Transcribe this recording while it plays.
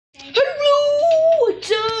Hello,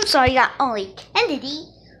 what's up? So I got only Kennedy.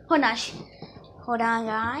 Hold on,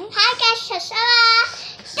 guys. Hi guys,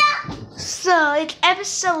 So it's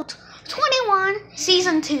episode 21,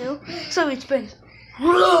 season 2. So it's been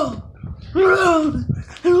good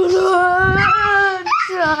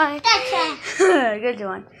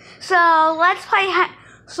one. So let's play.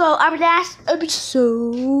 So our last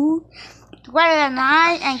episode, Weyland and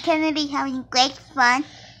I and Kennedy having great fun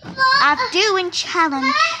of doing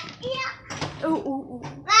challenge. Oh.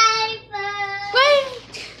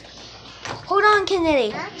 Wait. Hold on,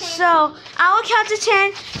 Kennedy. Okay. So I will count to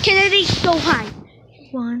 10. Kennedy, go high.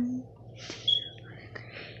 1,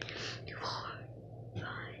 2, 3, 4,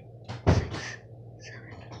 5, 6, 7,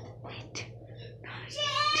 8, 9.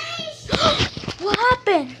 What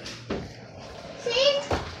happened?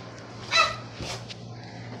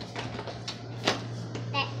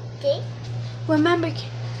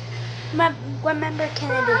 Remember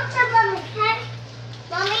Kennedy.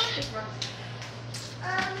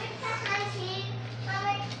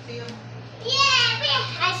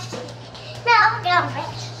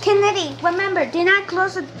 Kennedy, remember, do not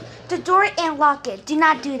close the door and lock it. Do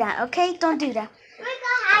not do that, okay? Don't do that.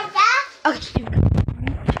 Okay.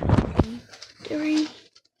 1, 2, 3,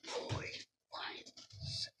 4, 5,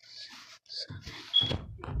 6, 7,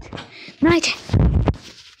 8, 9, 10.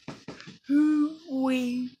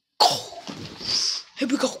 Here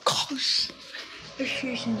we go, guys.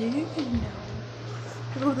 She's in there.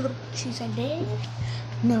 No. She's in there.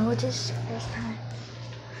 No, this is the first time.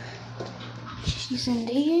 She's in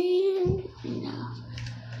there. No.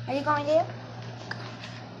 Are you going there?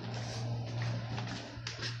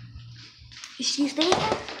 Is she there?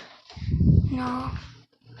 No.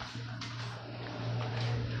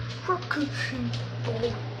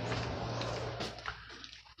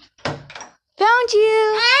 Found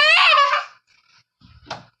you.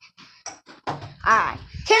 Alright.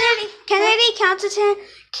 Kennedy, count to 10,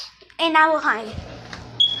 and I will hide.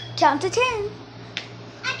 Count to 10.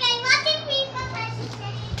 Okay, what did we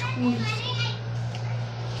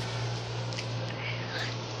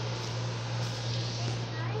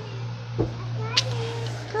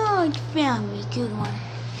Oh, you found me. Good one.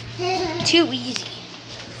 Too easy.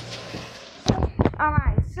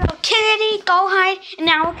 Alright, so Kennedy, go hide, and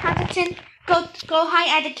I will count to 10. Go hide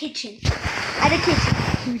at the kitchen.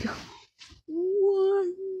 Here we go.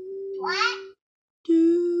 1, What?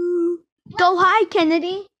 2. Go hide,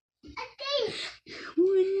 Kennedy. Okay.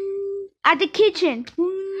 1 at the kitchen.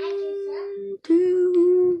 1,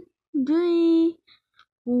 2, 3,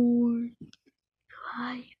 4,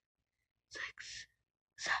 5, 6,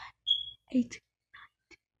 7, 8,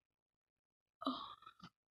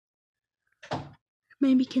 9. Oh.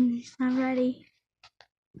 Maybe Kennedy's not ready.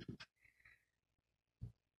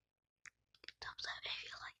 Thumbs up if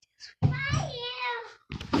you like this.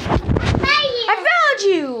 I found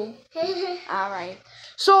you. Alright.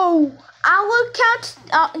 So I will count.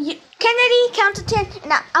 Kennedy, count to 10.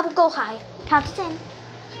 Now I will go high. Count to 10.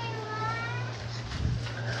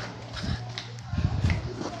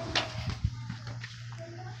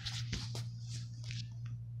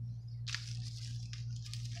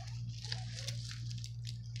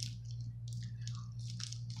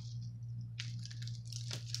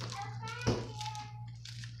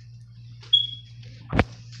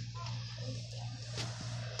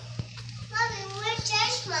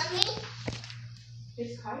 Mommy?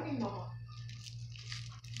 It's hiding, Mama.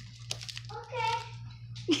 Okay.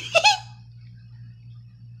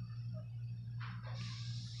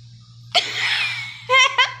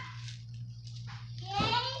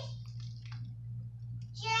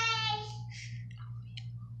 Jay,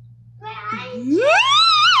 where are you?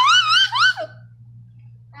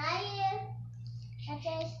 Are you?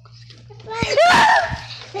 Okay.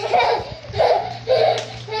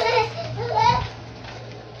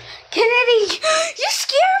 Kennedy, you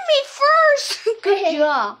scared me first. Good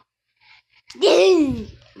job.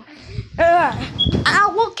 I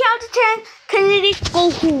will count to 10. Kennedy, go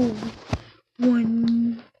home.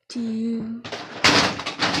 1, 2.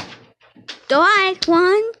 Go hide.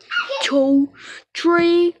 1, 2,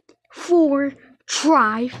 3, 4,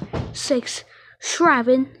 5, 6,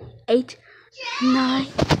 7, 8, 9.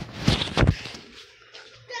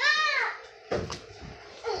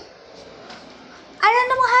 I don't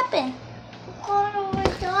know what happened.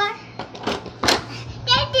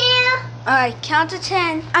 Alright, count to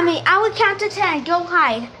 10. I will count to 10. Go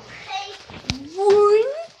hide. 1,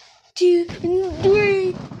 2,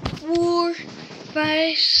 3, 4,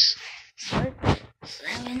 5, 6,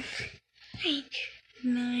 7, 8,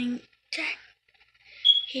 9, 10.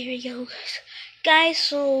 Here we go, guys.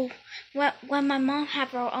 So when my mom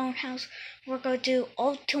have our own house, we're gonna do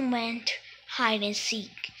ultimate hide and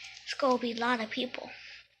seek. It's gonna be a lot of people.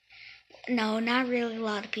 No, not really a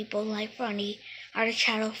lot of people. Like funny our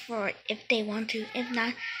channel for if they want to. If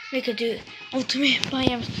not, we could do ultimate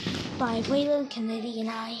by Weyland, Kennedy, and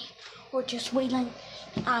I, or just Weyland,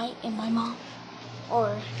 I, and my mom,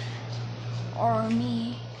 or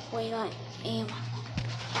me, Weyland, and my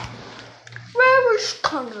mom. Where is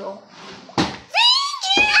Condor?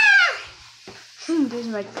 This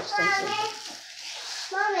is my first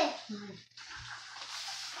Mommy.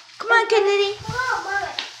 Come on, Kennedy. Come on,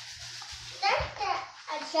 Mommy. There's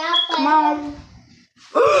a shop. Come on.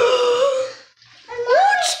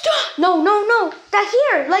 No. That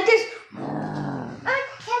here, like this.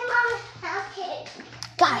 Okay.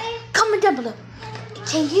 Guys, comment down below.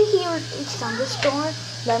 Can you hear a thunderstorm?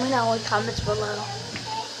 Let me know in the comments below.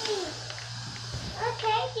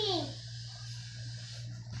 Okay.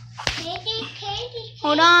 Katie.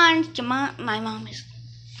 Hold on, my mom is.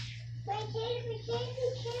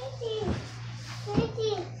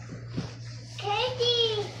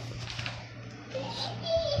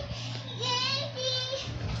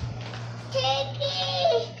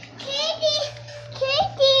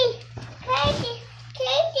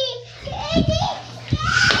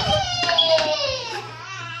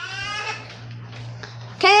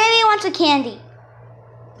 Kennedy wants a candy.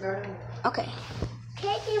 Okay.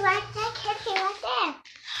 Kitty right there.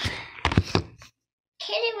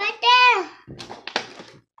 Kitty right there.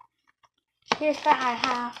 Here's what I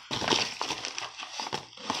have.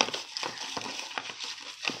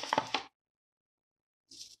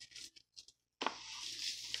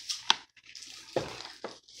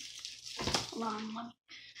 Hold on.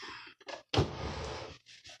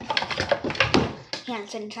 Hand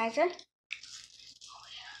sanitizer.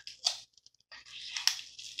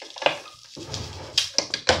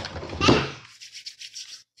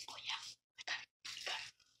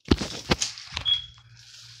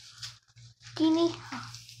 Genie?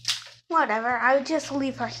 Whatever, I'll just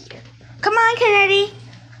leave her here. Come on, Kennedy.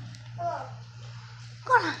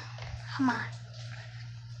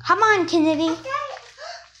 Come on, Kennedy.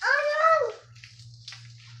 Oh no!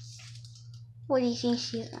 What do you think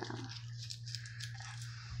she's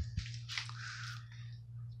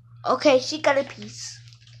Okay, she got a piece.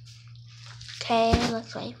 Okay,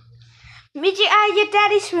 let's wait. Meet you at your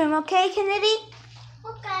daddy's room, okay, Kennedy?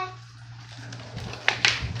 Okay.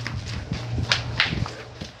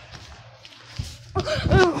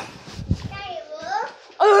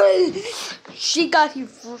 She got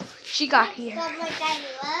here.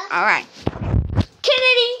 All right.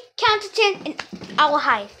 Kennedy, count to 10, and I will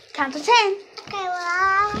hide. Count to 10. Okay,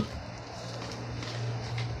 well.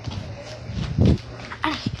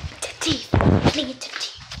 Teeth. Negative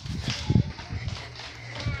teeth.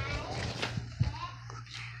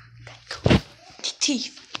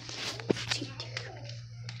 Teeth.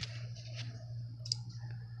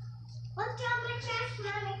 What's on my chest,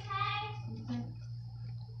 Mommy?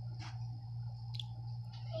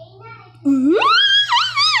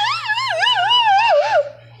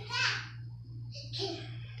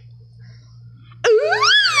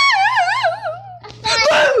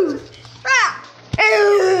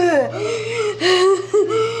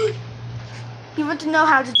 You want to know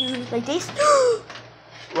how to do it like this?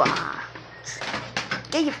 Wow.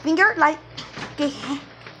 Get your finger like this,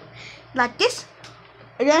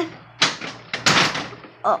 and then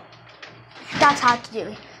that's how to do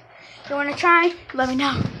it. You want to try? Let me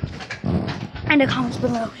know in the comments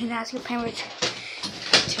below and ask your parents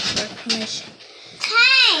for permission.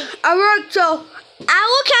 Hey! Alright, so I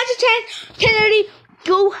will count to 10. Kennedy,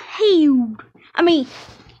 go ahead.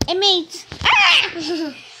 It means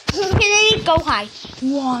Kennedy, go high.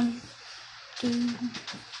 1, 2,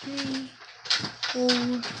 3, 4,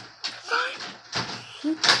 5,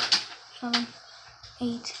 6, 7,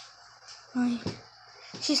 8, 9.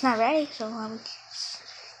 She's not ready, so I will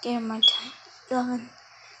give her my time. 11,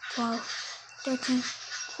 12, 13,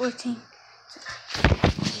 14.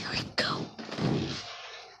 Here we go.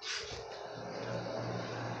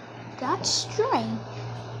 That's strange.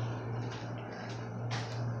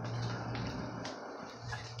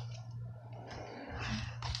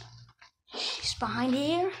 She's behind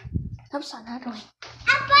here. Oops, I'm not doing.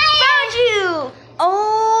 Found you!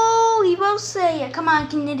 Oh, you both say it. Come on,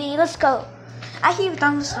 Kennedy, let's go. I hear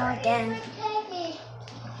dinosaur again.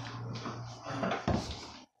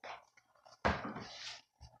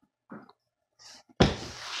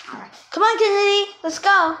 Come on, Kennedy, let's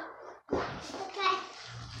go. Okay.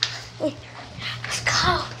 Wait, let's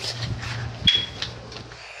go.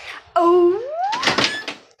 Oh.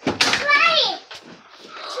 Try it.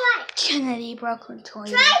 broken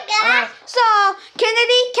toilet. Try that. Alright. So,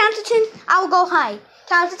 Kennedy, count to 10. I will go high.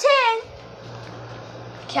 Count to 10.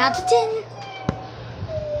 Count to 10.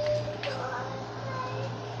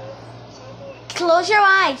 Close your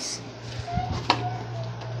eyes.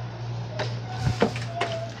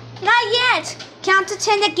 Not yet. Count to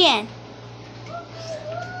 10 again.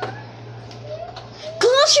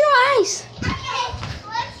 Close your eyes. Okay,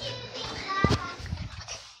 what should we do?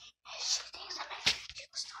 She thinks I'm a she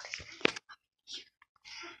was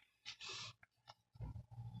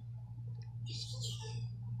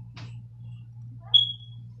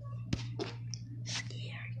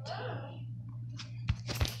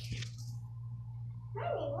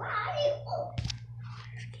Honey, why are you? Oh,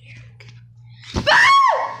 scared.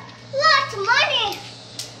 lots of money.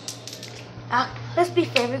 Let's be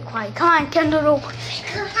very quiet. Come on, Kendall.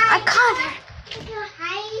 I caught her.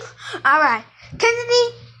 Hi. Alright.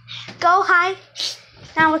 Kennedy, go high.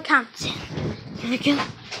 Now we're counting. Here we go.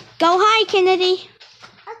 Go high, Kennedy.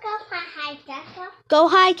 I'll go for high, Jacko. Go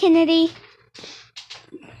high, Kennedy.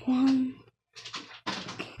 1,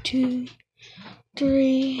 2,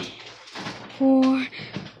 3, 4,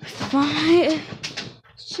 5,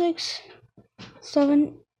 6,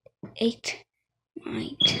 7, 8,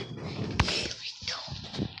 9, 10. Here we go.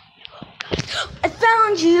 I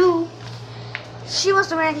found you. She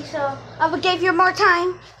wasn't ready, so I will give you more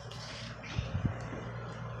time.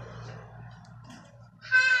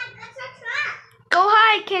 Hi, that's a trap. Go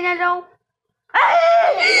high, Kennedy.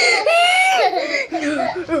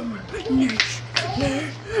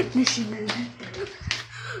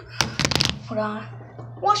 Hold on.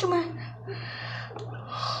 Wash your hand.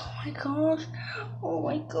 Oh my gosh. Oh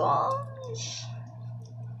my gosh.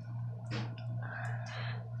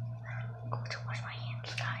 I'm going to wash my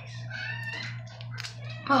hands, guys.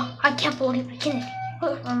 Oh, I can't believe I can't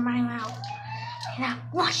put it on my mouth. And I'm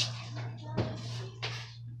washing it.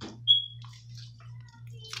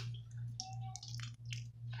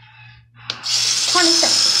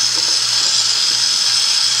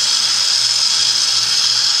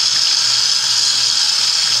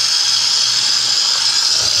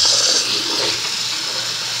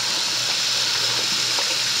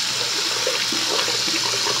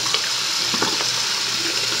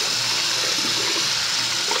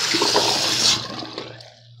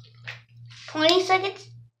 Seconds.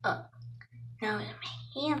 Oh, now my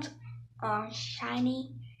hands are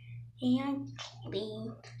shiny and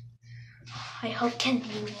clean. I hope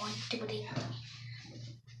Kennedy wants to believe.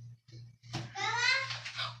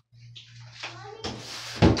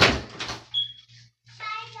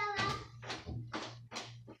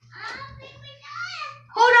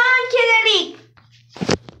 Hold on, Kennedy.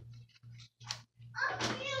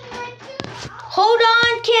 Hold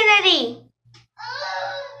on, Kennedy.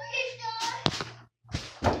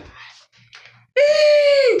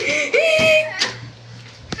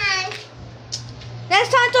 Next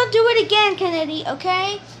time, don't do it again, Kennedy,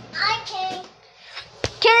 okay? Okay.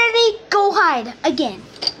 Kennedy, go hide again.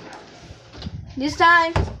 This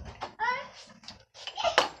time,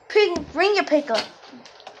 bring your pick up.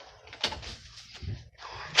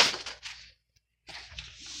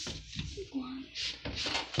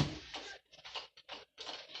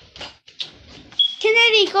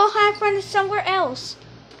 Kennedy, go hide from somewhere else.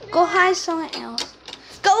 Go hide somewhere else.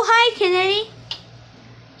 Go hide, Kennedy.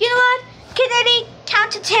 You know what? Kennedy,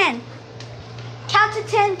 count to 10. Count to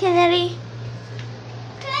 10, Kennedy.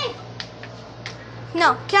 Okay.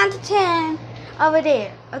 No, count to 10 over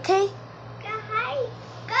there, okay? Go high.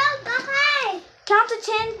 Go high. Count to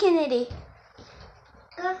 10, Kennedy.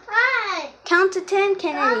 Go high. Count to 10, Go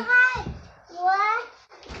Kennedy. high. What?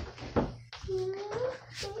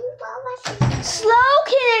 What was it? Slow,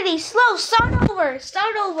 Kennedy, slow. Start over.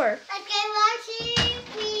 Start over. Okay, 1, 2,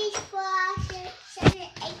 3, 4, 6, 7,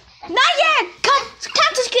 8. Not yet.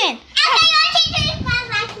 Count to skin. Okay, 1, 2, 3, 4,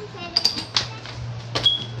 5, 6, 7, 8.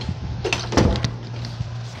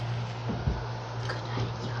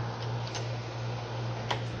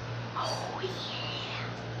 Oh, yeah.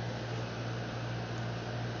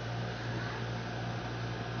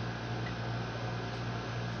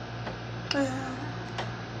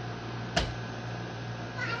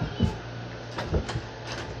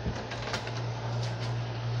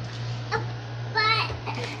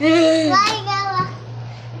 Why go?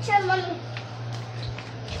 It's your mommy.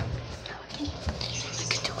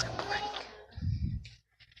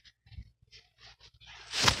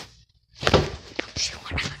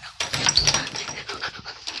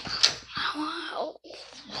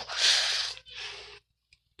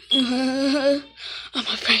 I'm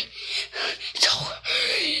afraid. So,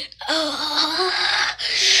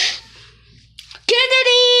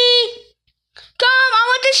 Kennedy!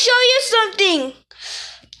 show you something.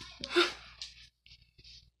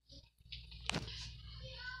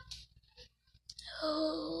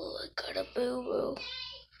 Oh, I got a boo-boo.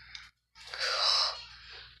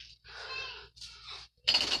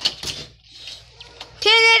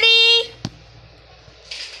 Kennedy!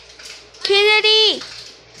 Kennedy!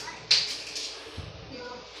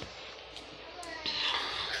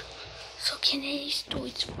 So Kennedy's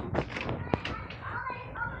toys.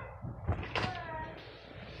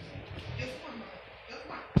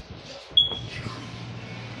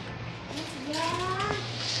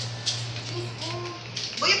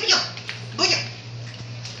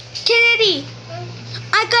 Kennedy!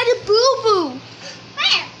 I got a boo-boo!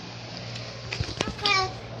 Where? Okay.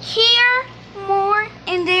 Here, more,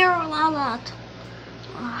 and there a lot.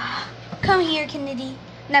 Come here, Kennedy.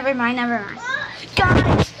 Never mind.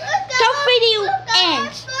 Guys, the video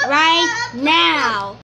ends right now.